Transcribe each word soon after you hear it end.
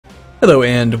Hello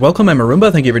and welcome, I'm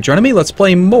Arumba, thank you for joining me. Let's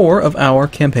play more of our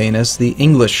campaign as the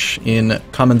English in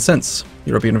Common Sense,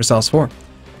 Europa Universalis IV.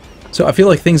 So I feel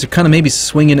like things are kind of maybe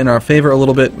swinging in our favor a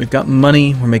little bit. We've got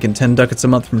money, we're making 10 ducats a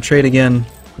month from trade again.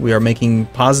 We are making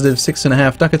positive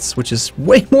 6.5 ducats, which is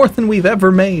way more than we've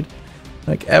ever made.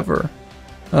 Like, ever.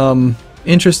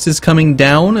 Interest is coming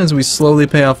down as we slowly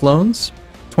pay off loans.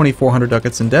 2,400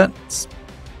 ducats in debt. It's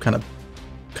kind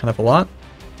of a lot.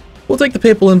 We'll take the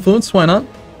papal influence, why not?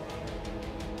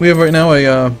 We have right now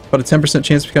about a 10%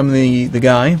 chance to become the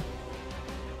guy.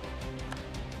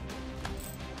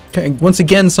 Okay, once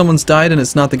again someone's died and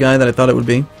it's not the guy that I thought it would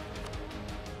be.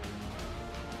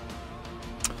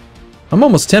 I'm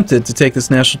almost tempted to take this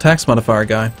national tax modifier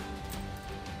guy.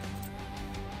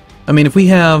 I mean, if we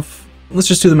have... Let's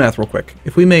just do the math real quick.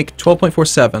 If we make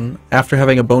 12.47 after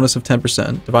having a bonus of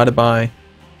 10% divided by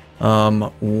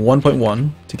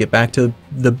 1.1 to get back to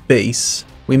the base,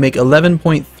 we make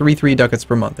 11.33 ducats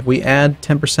per month. If we add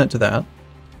 10% to that,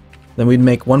 then we'd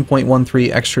make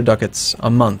 1.13 extra ducats a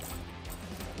month.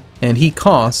 And he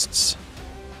costs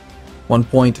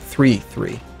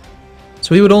 1.33.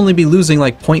 So he would only be losing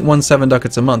like 0.17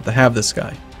 ducats a month to have this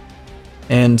guy.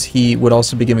 And he would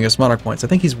also be giving us monarch points. I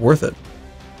think he's worth it.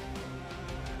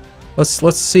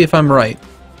 Let's see if I'm right.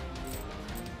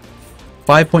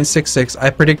 5.66. I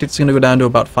predict it's going to go down to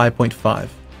about 5.5.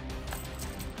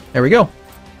 There we go.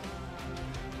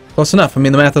 Close enough. I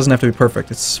mean, the math doesn't have to be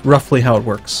perfect. It's roughly how it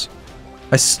works.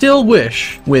 I still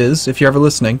wish, Wiz, if you're ever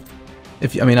listening,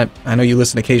 I know you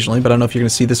listen occasionally, but I don't know if you're going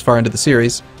to see this far into the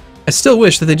series. I still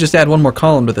wish that they just add one more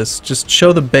column to this. Just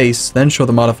show the base, then show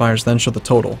the modifiers, then show the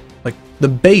total. Like, the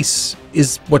base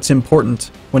is what's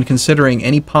important when considering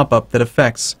any pop-up that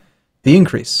affects the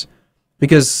increase.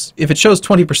 Because if it shows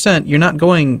 20%, you're not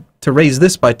going to raise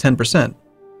this by 10%.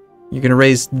 You're going to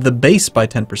raise the base by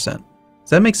 10%. Does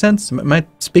that make sense? Am I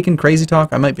speaking crazy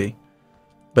talk? I might be.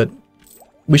 But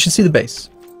we should see the base.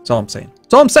 That's all I'm saying.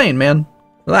 That's all I'm saying, man.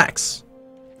 Relax.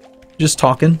 Just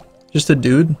talking. Just a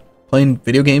dude playing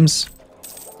video games.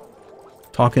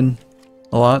 Talking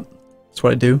a lot. That's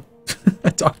what I do. I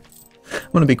talk.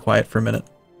 I'm gonna be quiet for a minute.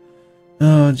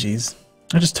 Oh, jeez.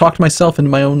 I just talked myself into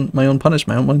my own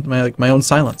punishment, my own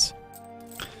silence.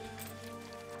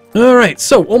 All right.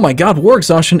 So, oh my God, war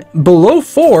exhaustion below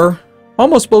 4.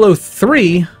 Almost below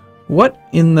 3. What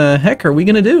in the heck are we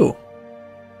going to do?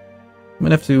 I'm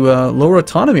going to have to lower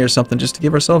autonomy or something just to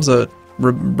give ourselves a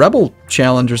rebel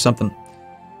challenge or something.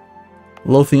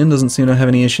 Lothian doesn't seem to have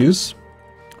any issues.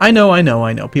 I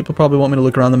know. People probably want me to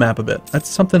look around the map a bit. That's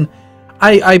something...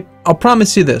 I'll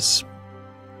promise you this.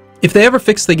 If they ever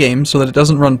fix the game so that it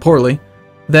doesn't run poorly,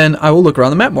 then I will look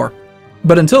around the map more.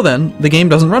 But until then, the game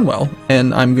doesn't run well,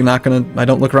 and I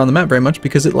don't look around the map very much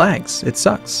because it lags. It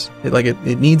sucks.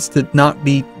 It needs to not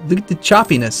be... Look at the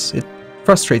choppiness. It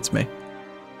frustrates me.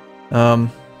 I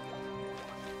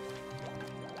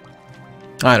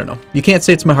don't know. You can't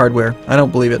say it's my hardware. I don't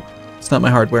believe it. It's not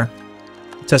my hardware.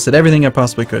 I tested everything I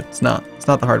possibly could. It's not. It's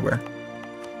not the hardware.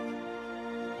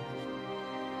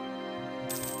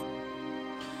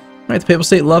 Alright, the Papal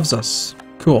State loves us.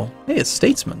 Cool. Hey, it's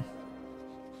Statesman.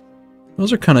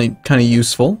 Those are kind of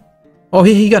useful. Oh,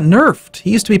 he got nerfed.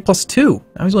 He used to be +2.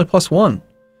 Now he's only +1.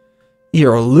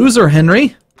 You're a loser,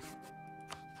 Henry.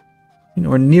 You know,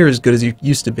 we're near as good as you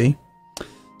used to be.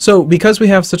 So, because we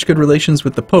have such good relations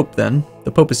with the Pope, then,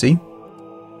 the Papacy,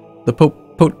 the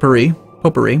Potpourri,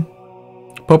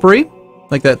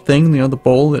 like that thing, you know, the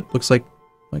bowl that looks like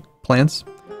plants.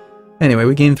 Anyway,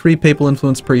 we gain 3 papal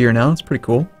influence per year now. It's pretty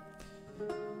cool.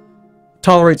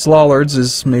 Tolerates lollards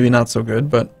is maybe not so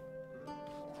good, but...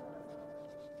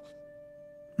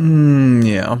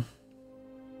 yeah.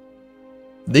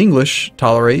 The English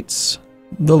tolerates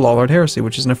the Lollard heresy,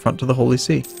 which is an affront to the Holy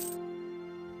See.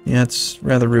 Yeah, it's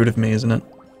rather rude of me, isn't it?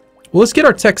 Well, let's get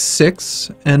our tech 6,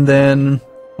 and then...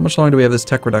 How much longer do we have this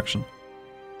tech reduction?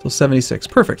 Till 76.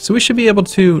 Perfect. So we should be able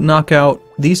to knock out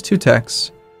these 2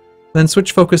 techs, then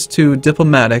switch focus to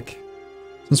diplomatic,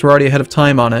 since we're already ahead of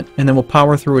time on it, and then we'll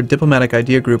power through a diplomatic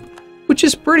idea group, which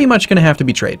is pretty much going to have to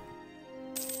be trade.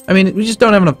 I mean, we just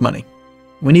don't have enough money.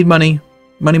 We need money.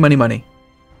 Money.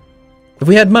 If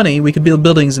we had money, we could build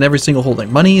buildings in every single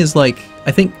holding. Money is like...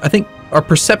 I think our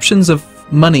perceptions of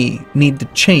money need to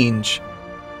change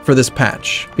for this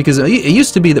patch. Because it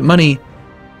used to be that money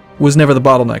was never the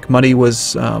bottleneck. Money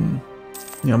was...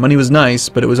 money was nice,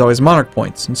 but it was always monarch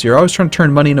points. And so you're always trying to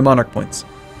turn money into monarch points.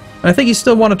 And I think you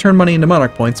still want to turn money into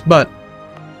monarch points, but...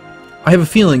 I have a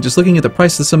feeling, just looking at the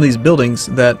price of some of these buildings,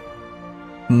 that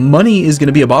money is going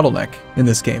to be a bottleneck in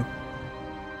this game.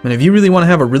 And if you really want to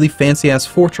have a really fancy-ass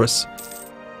fortress,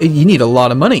 you need a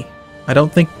lot of money. I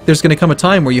don't think there's going to come a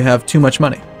time where you have too much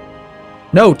money.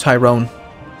 No, Tyrone.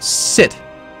 Sit.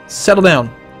 Settle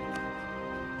down.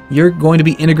 You're going to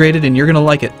be integrated and you're going to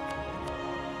like it.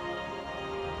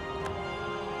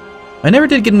 I never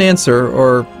did get an answer,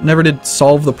 or never did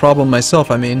solve the problem myself,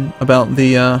 I mean, about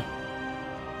the,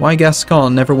 why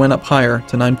Gascon never went up higher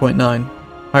to 9.9.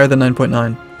 Higher than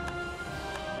 9.9.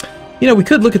 You know, we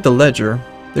could look at the ledger.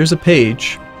 There's a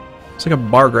page. It's like a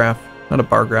bar graph. Not a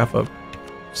bar graph,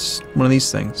 one of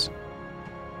these things.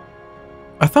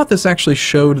 I thought this actually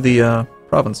showed the,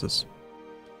 provinces.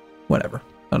 Whatever.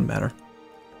 Doesn't matter.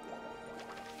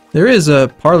 There is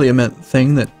a parliament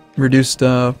thing that reduced,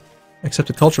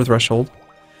 accepted culture threshold.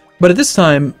 But at this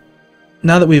time,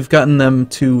 now that we've gotten them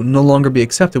to no longer be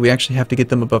accepted, we actually have to get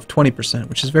them above 20%,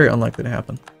 which is very unlikely to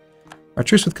happen. Our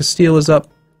truce with Castile is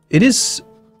up. It is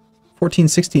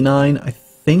 1469. I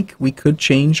think we could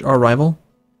change our rival.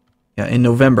 Yeah, in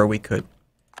November we could.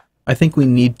 I think we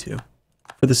need to.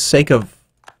 For the sake of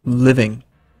living.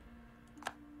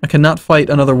 I cannot fight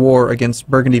another war against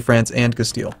Burgundy, France, and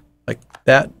Castile. Like,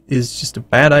 that is just a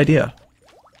bad idea.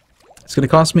 It's going to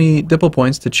cost me Dipple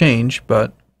points to change,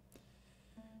 but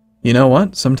you know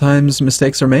what? Sometimes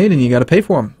mistakes are made and you got to pay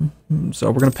for them.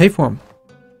 So we're going to pay for them.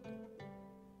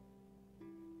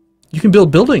 You can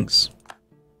build buildings.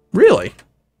 Really?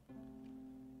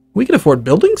 We can afford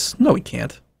buildings? No, we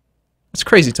can't. That's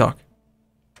crazy talk.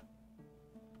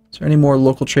 Is there any more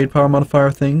local trade power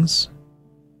modifier things?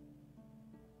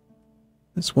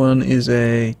 This one is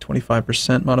a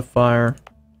 25% modifier.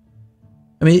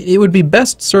 I mean, it would be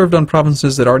best served on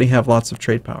provinces that already have lots of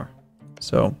trade power.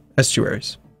 So,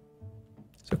 estuaries.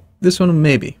 So, this one,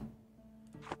 maybe.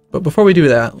 But before we do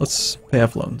that, let's pay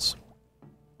off loans.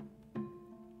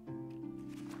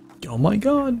 Oh my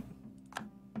god.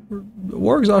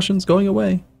 War exhaustion's going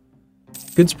away.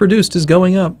 Goods produced is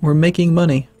going up. We're making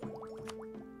money.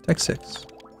 Tech 6.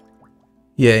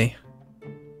 Yay.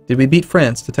 Did we beat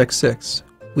France to Tech 6?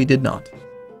 We did not.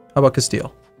 How about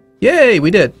Castile? Yay, we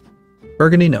did.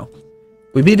 Burgundy, no.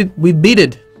 We've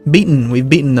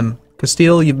beaten them.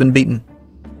 Castile, you've been beaten.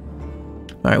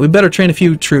 Alright, we better train a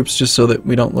few troops just so that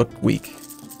we don't look weak.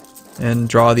 And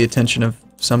draw the attention of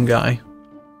some guy.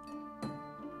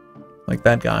 Like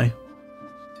that guy.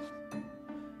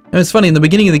 And it's funny, in the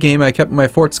beginning of the game I kept my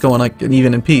forts going like an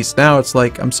even in peace. Now it's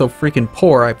like I'm so freaking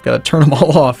poor I've got to turn them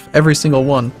all off. Every single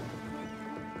one.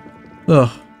 Ugh.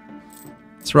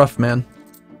 It's rough, man.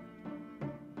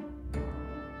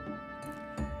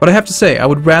 But I have to say, I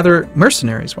would rather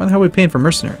mercenaries. Why the hell are we paying for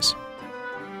mercenaries?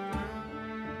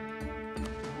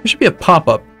 There should be a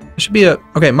pop-up. There should be a...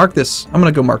 Okay, mark this. I'm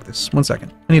gonna go mark this. 1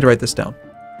 second. I need to write this down.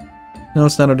 No,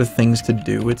 it's not under things to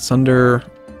do. It's under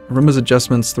Arumba's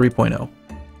Adjustments 3.0.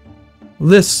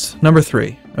 List number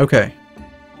 3. Okay.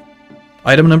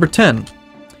 Item number 10.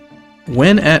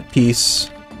 When at peace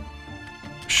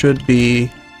should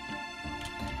be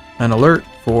an alert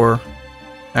for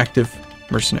active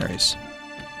mercenaries.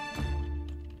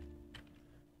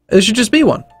 It should just be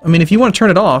one. I mean, if you want to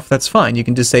turn it off, that's fine. You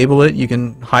can disable it, you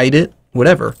can hide it,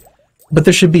 whatever. But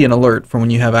there should be an alert for when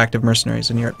you have active mercenaries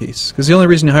and you're at peace. Because the only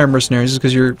reason you hire mercenaries is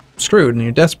because you're screwed and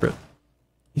you're desperate.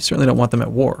 You certainly don't want them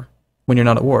at war when you're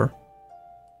not at war.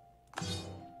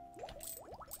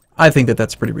 I think that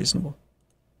that's pretty reasonable.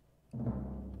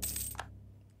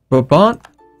 Brabant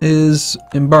is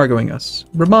embargoing us.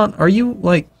 Brabant, are you,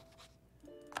 like...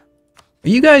 Are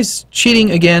you guys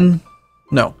cheating again?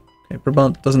 No. Okay,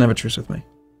 Brabant doesn't have a truce with me.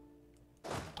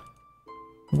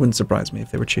 It wouldn't surprise me if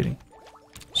they were cheating.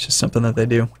 It's just something that they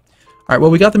do. Alright,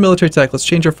 well, we got the military tech. Let's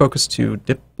change our focus to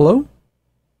Diplo.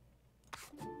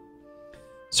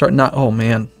 Start not... Oh,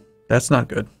 man. That's not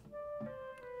good.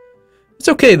 It's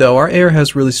okay, though. Our heir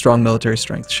has really strong military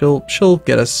strength. She'll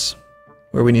get us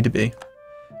where we need to be.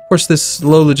 Of course, this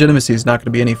low legitimacy is not going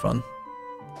to be any fun.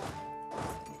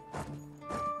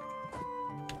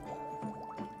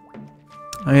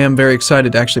 I am very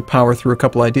excited to actually power through a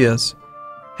couple ideas.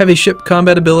 Heavy ship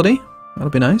combat ability. That'll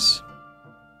be nice.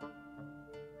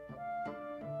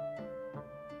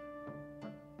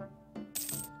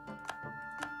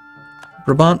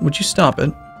 Brabant, would you stop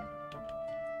it?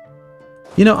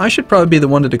 You know, I should probably be the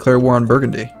one to declare war on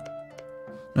Burgundy.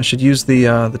 I should use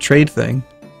the trade thing.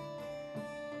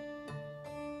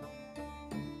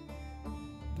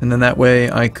 And then that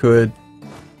way I could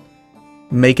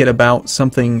make it about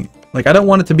something... Like, I don't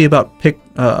want it to be about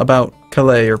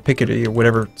Calais or Picardy or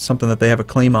whatever, something that they have a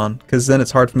claim on, because then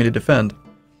it's hard for me to defend.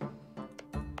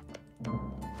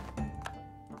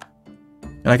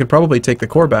 And I could probably take the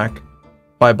core back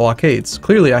by blockades.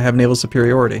 Clearly I have naval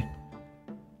superiority.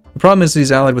 The problem is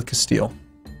he's allied with Castile.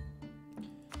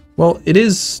 Well, it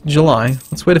is July.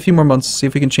 Let's wait a few more months to see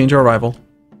if we can change our rival.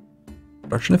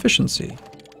 Production efficiency.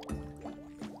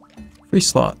 Free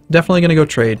slot. Definitely going to go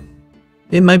trade.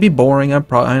 It might be boring. I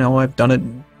know I've done it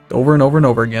over and over and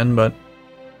over again, but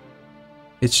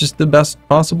it's just the best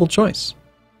possible choice.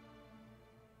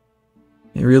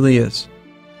 It really is.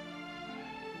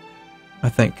 I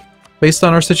think. Based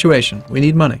on our situation, we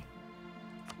need money.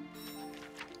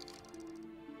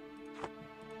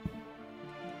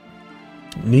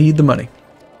 Need the money.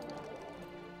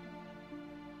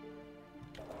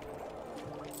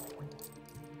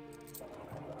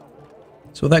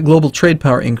 So with that global trade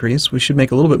power increase, we should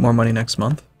make a little bit more money next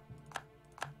month.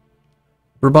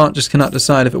 Brabant just cannot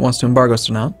decide if it wants to embargo us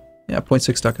or not. Yeah,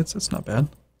 0.6 ducats, that's not bad.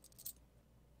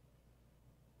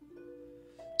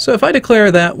 So if I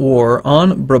declare that war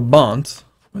on Brabant,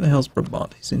 where the hell's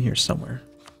Brabant? He's in here somewhere.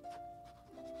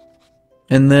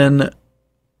 And then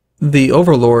the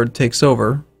Overlord takes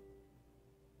over.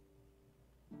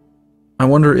 I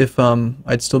wonder if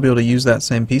I'd still be able to use that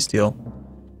same peace deal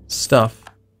stuff.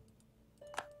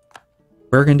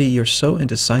 Burgundy, you're so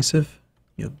indecisive,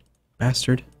 you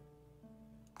bastard.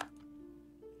 I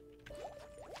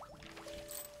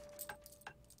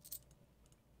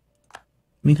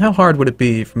mean, how hard would it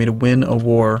be for me to win a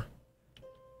war?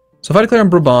 So if I declare on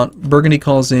Brabant, Burgundy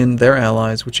calls in their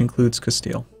allies, which includes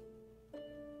Castile.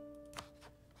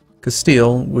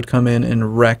 Castile would come in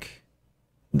and wreck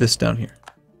this down here.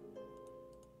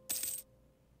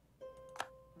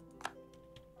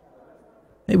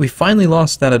 Hey, we finally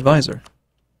lost that advisor.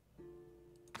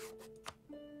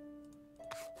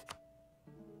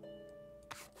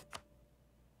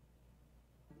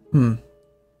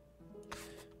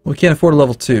 We can't afford a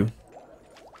level 2.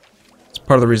 It's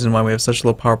part of the reason why we have such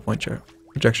low PowerPoint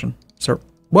projection. Sir,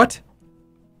 what?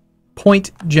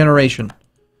 Point generation.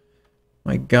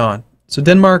 My god. So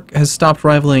Denmark has stopped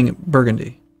rivaling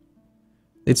Burgundy.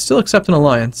 They'd still accept an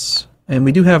alliance, and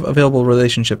we do have available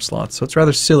relationship slots, so it's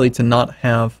rather silly to not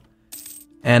have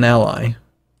an ally.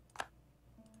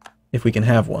 If we can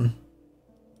have one.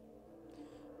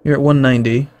 You're at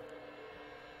 190.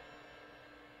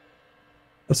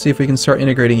 Let's see if we can start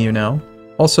integrating you now.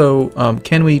 Also,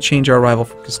 can we change our rival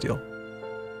from Castile?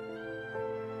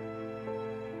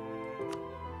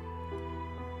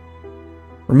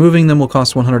 Removing them will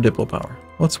cost 100 Diplo power.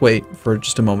 Let's wait for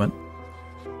just a moment.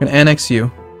 I'm going to annex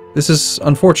you. This is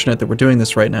unfortunate that we're doing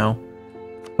this right now,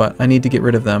 but I need to get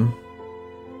rid of them.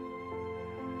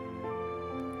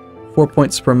 4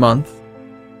 points per month.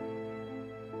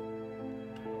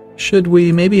 Should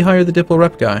we maybe hire the Diplo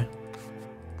rep guy?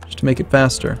 Just to make it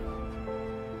faster.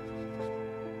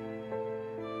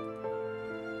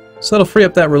 So that'll free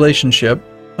up that relationship.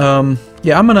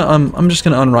 Yeah, I'm just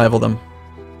gonna unrival them.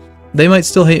 They might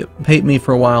still hate me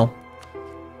for a while,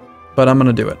 but I'm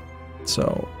gonna do it.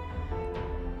 So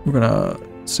we're gonna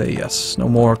say yes. No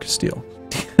more Castile.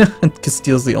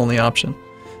 Castile's the only option.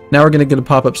 Now we're gonna get a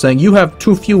pop-up saying you have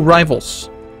too few rivals.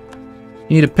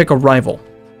 You need to pick a rival.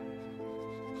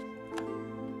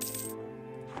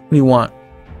 What do you want?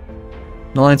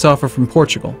 An alliance offer from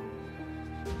Portugal.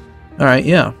 Alright,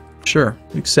 yeah, sure,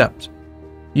 accept.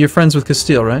 You're friends with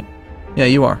Castile, right? Yeah,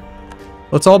 you are.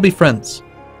 Let's all be friends.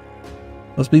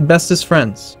 Let's be bestest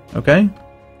friends, okay?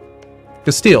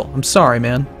 Castile, I'm sorry,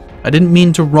 man. I didn't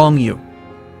mean to wrong you.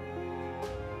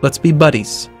 Let's be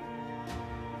buddies.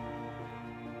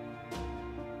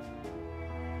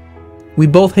 We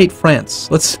both hate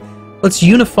France. Let's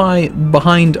unify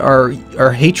behind our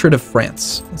hatred of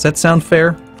France. Does that sound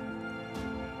fair?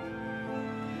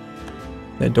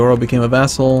 Douro became a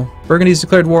vassal. Burgundy's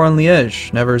declared war on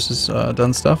Liège. Nevers has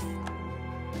done stuff.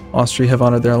 Austria have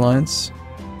honored their alliance.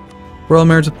 Royal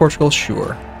Marriage of Portugal,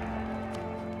 sure.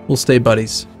 We'll stay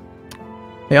buddies.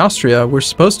 Hey Austria, we're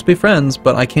supposed to be friends,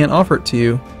 but I can't offer it to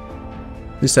you.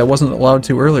 At least I wasn't allowed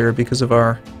to earlier because of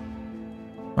our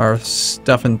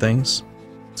stuff and things.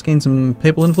 Let's gain some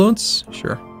papal influence?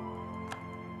 Sure.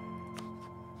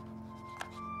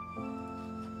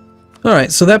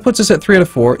 Alright, so that puts us at 3 out of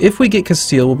 4. If we get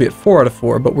Castile, we'll be at 4 out of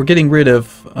 4, but we're getting rid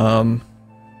of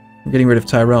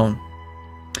Tyrone.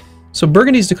 So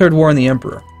Burgundy's declared war on the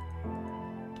Emperor.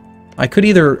 I could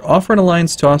either offer an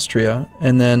alliance to Austria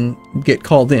and then get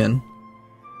called in,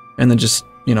 and then just,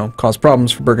 you know, cause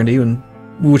problems for Burgundy,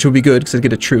 which would be good because I'd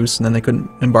get a truce and then they couldn't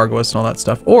embargo us and all that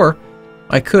stuff. Or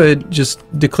I could just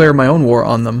declare my own war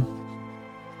on them.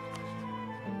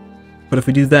 But if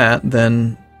we do that,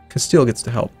 then Castile gets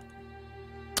to help.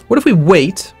 What if we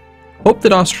wait, hope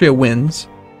that Austria wins,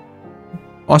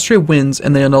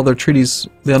 and they annul their treaties,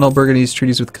 they annul Burgundy's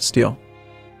treaties with Castile.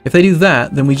 If they do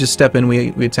that, then we just step in, we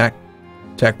attack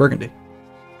Burgundy.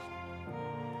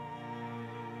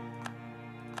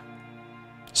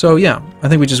 So yeah, I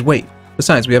think we just wait.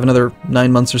 Besides, we have another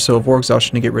 9 months or so of war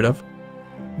exhaustion to get rid of.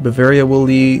 Bavaria will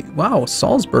lead... Wow,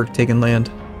 Salzburg taking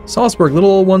land. Salzburg, little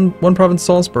old one province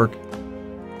Salzburg.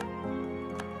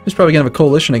 He's probably going to have a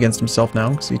coalition against himself now,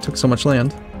 because he took so much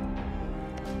land.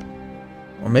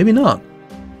 Or maybe not.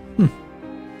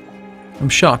 I'm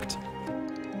shocked.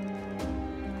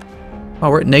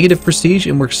 Wow, we're at negative prestige,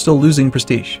 and we're still losing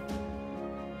prestige.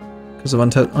 Because of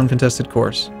uncontested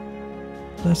cores.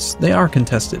 They are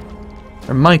contested.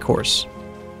 They're my cores.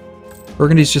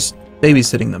 Burgundy's just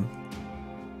babysitting them.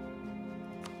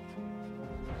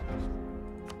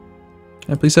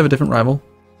 Can I please have a different rival?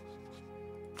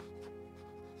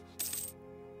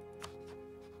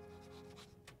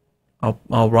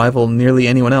 I'll rival nearly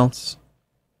anyone else.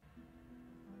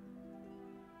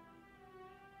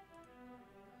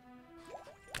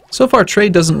 So far,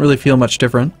 trade doesn't really feel much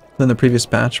different than the previous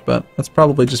patch, but that's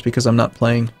probably just because I'm not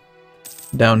playing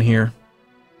down here.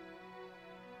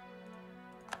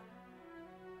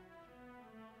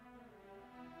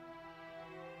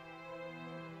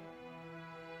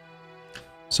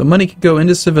 So money can go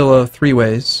into Sevilla 3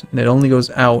 ways, and it only goes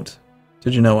out to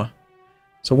Genoa.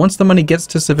 So once the money gets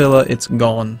to Sevilla, it's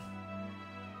gone.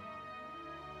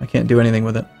 I can't do anything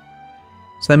with it.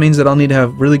 So that means that I'll need to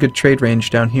have really good trade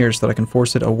range down here so that I can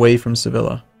force it away from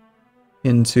Sevilla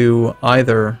into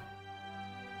either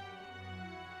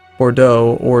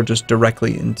Bordeaux or just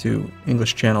directly into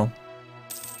English Channel.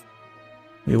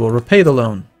 We will repay the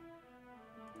loan.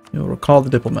 We will recall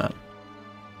the diplomat.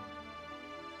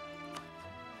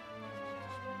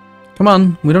 Come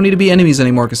on, we don't need to be enemies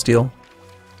anymore, Castile.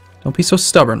 Don't be so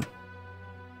stubborn.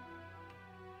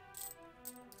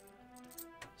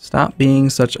 Stop being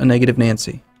such a negative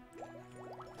Nancy.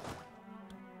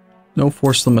 No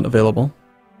force limit available.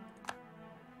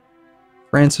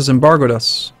 France has embargoed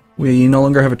us. We no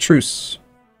longer have a truce.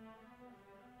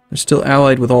 They're still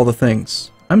allied with all the things.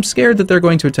 I'm scared that they're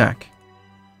going to attack.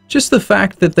 Just the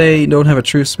fact that they don't have a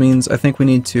truce means I think we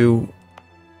need to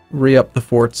re-up the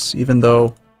forts, even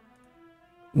though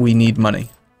we need money.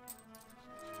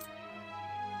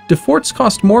 Do forts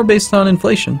cost more based on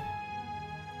inflation?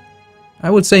 I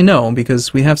would say no,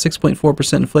 because we have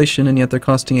 6.4% inflation, and yet they're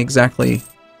costing exactly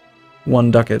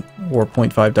 1 ducat, or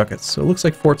 0.5 ducats. So it looks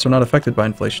like forts are not affected by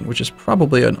inflation, which is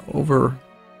probably an oversight.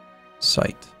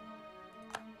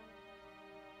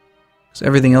 Because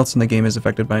everything else in the game is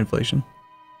affected by inflation.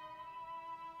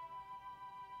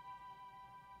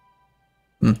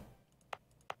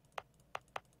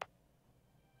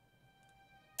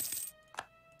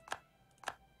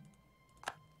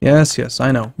 Yes, yes,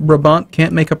 I know. Brabant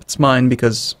can't make up its mind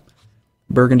because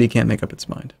Burgundy can't make up its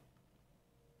mind.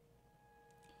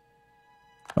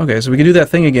 Okay, so we can do that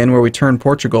thing again where we turn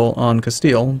Portugal on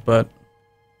Castile, but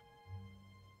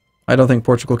I don't think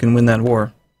Portugal can win that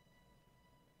war.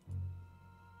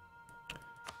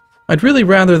 I'd really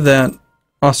rather that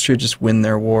Austria just win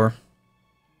their war.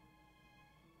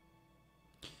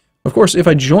 Of course, if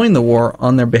I join the war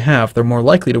on their behalf, they're more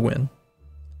likely to win.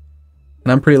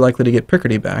 And I'm pretty likely to get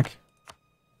Picardy back.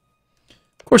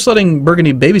 Of course, letting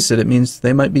Burgundy babysit it means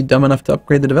they might be dumb enough to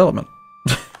upgrade the development.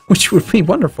 Which would be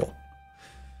wonderful.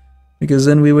 Because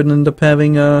then we would end up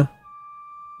having, you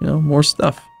know, more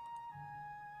stuff.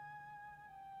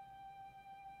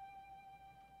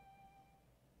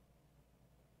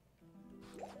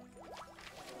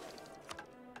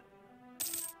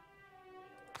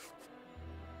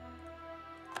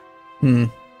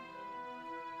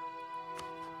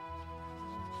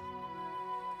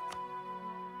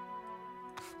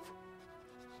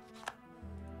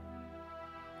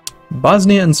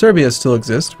 Bosnia and Serbia still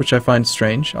exist, which I find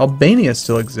strange. Albania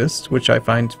still exists, which I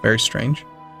find very strange.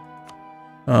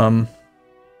 Why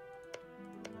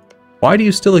do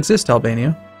you still exist,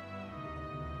 Albania?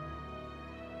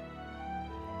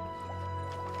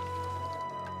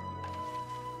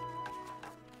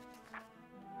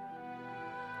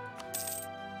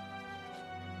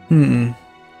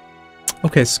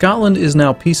 Okay, Scotland is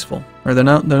now peaceful, or they're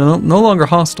no longer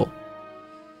hostile.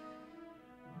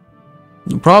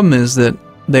 The problem is that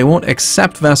they won't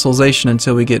accept vassalization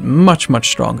until we get much, much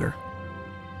stronger.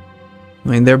 I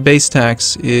mean, their base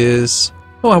tax is...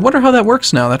 Oh, I wonder how that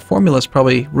works now. That formula is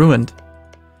probably ruined.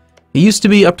 It used to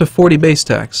be up to 40 base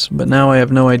tax, but now I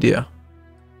have no idea.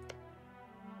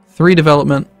 3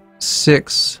 development,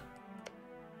 6.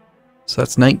 So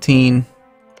that's 19.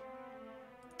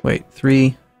 Wait,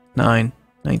 3, 9,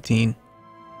 19,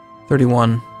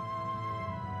 31,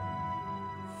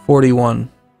 41.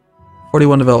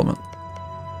 41 development.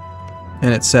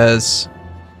 And it says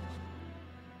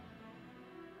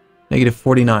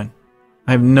 -49.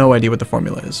 I have no idea what the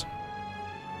formula is.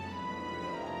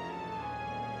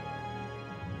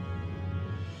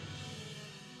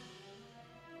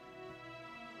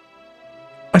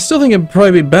 I still think it'd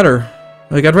probably be better.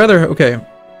 Like, I'd rather... Okay.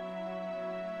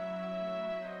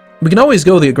 We can always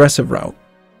go the aggressive route.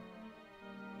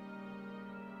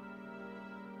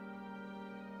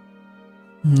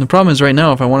 And the problem is right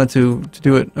now, if I wanted to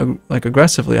do it like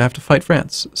aggressively, I have to fight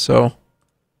France. So,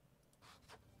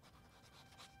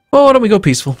 well, why don't we go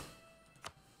peaceful?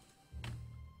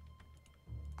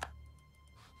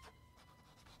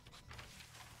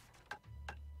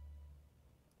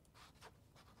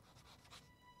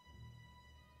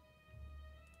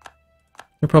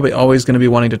 They're probably always going to be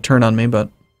wanting to turn on me, but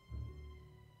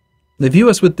they view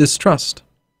us with distrust.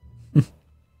 Well,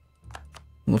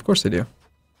 of course they do.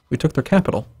 We took their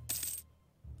capital.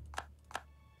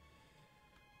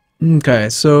 Okay,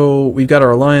 so we've got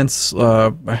our alliance.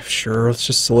 Sure, let's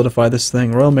just solidify this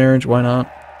thing. Royal marriage, why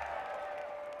not?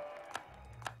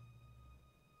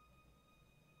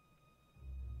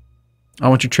 I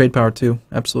want your trade power too,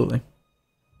 absolutely.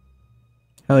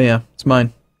 Hell yeah, it's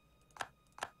mine.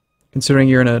 Considering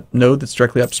you're in a node that's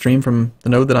directly upstream from the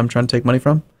node that I'm trying to take money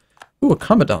from. Ooh, a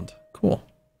commandant. Cool.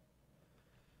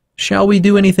 Shall we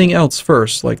do anything else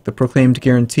first, like the proclaimed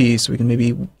guarantee, so we can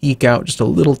maybe eke out just a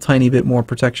little tiny bit more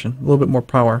protection, a little bit more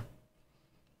power?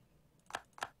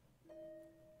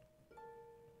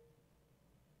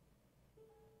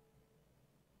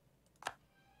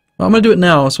 Well, I'm going to do it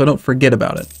now so I don't forget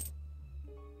about it.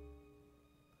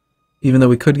 Even though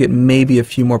we could get maybe a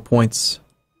few more points.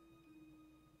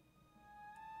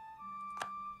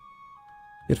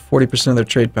 Get 40% of their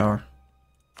trade power.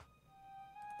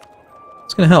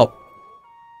 It's going to help.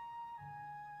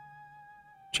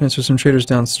 Transfer some traders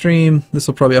downstream. This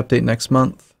will probably update next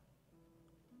month.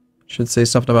 Should say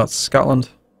something about Scotland.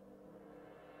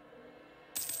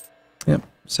 Yep,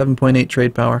 7.8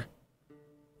 trade power.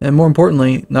 And more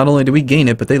importantly, not only do we gain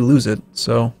it, but they lose it,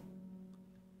 so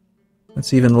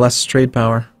that's even less trade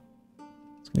power.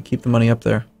 It's going to keep the money up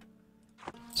there.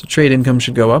 So trade income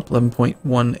should go up,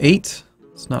 11.18.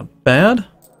 It's not bad.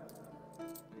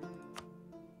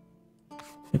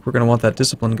 I think we're going to want that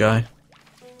discipline guy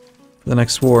for the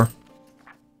next war.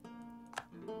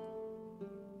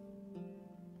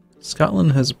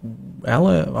 Scotland has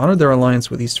honored their alliance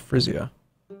with East Frisia.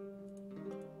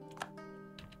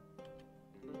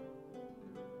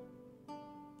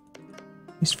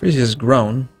 East Frisia has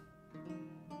grown.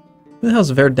 Who the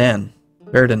hell's Verdun?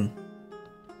 Verdun.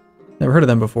 Never heard of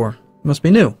them before. Must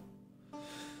be new.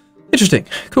 Interesting.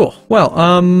 Cool. Well,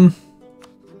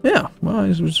 yeah. Well,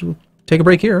 we'll take a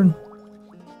break here.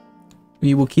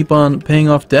 We will keep on paying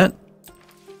off debt.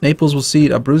 Naples will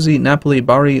cede Abruzzi, Napoli,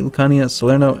 Bari, Lucania,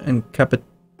 Salerno, and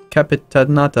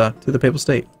Capitanata to the Papal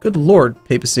State. Good lord,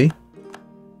 papacy.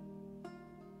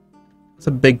 That's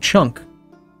a big chunk.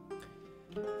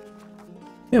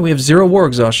 Yeah, we have 0 war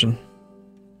exhaustion.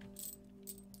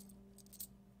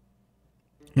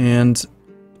 And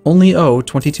only owe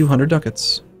 2,200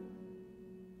 ducats.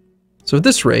 So at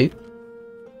this rate,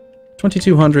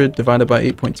 2,200 divided by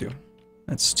 8.2.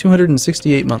 That's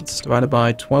 268 months divided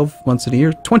by 12 months of the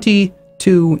year.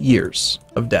 22 years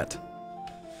of debt.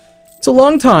 It's a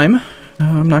long time.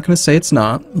 I'm not going to say it's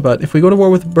not, but if we go to war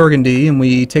with Burgundy and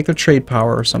we take their trade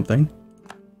power or something,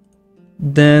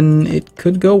 then it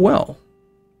could go well.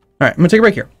 Alright, I'm going to take a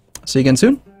break here. See you again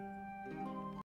soon.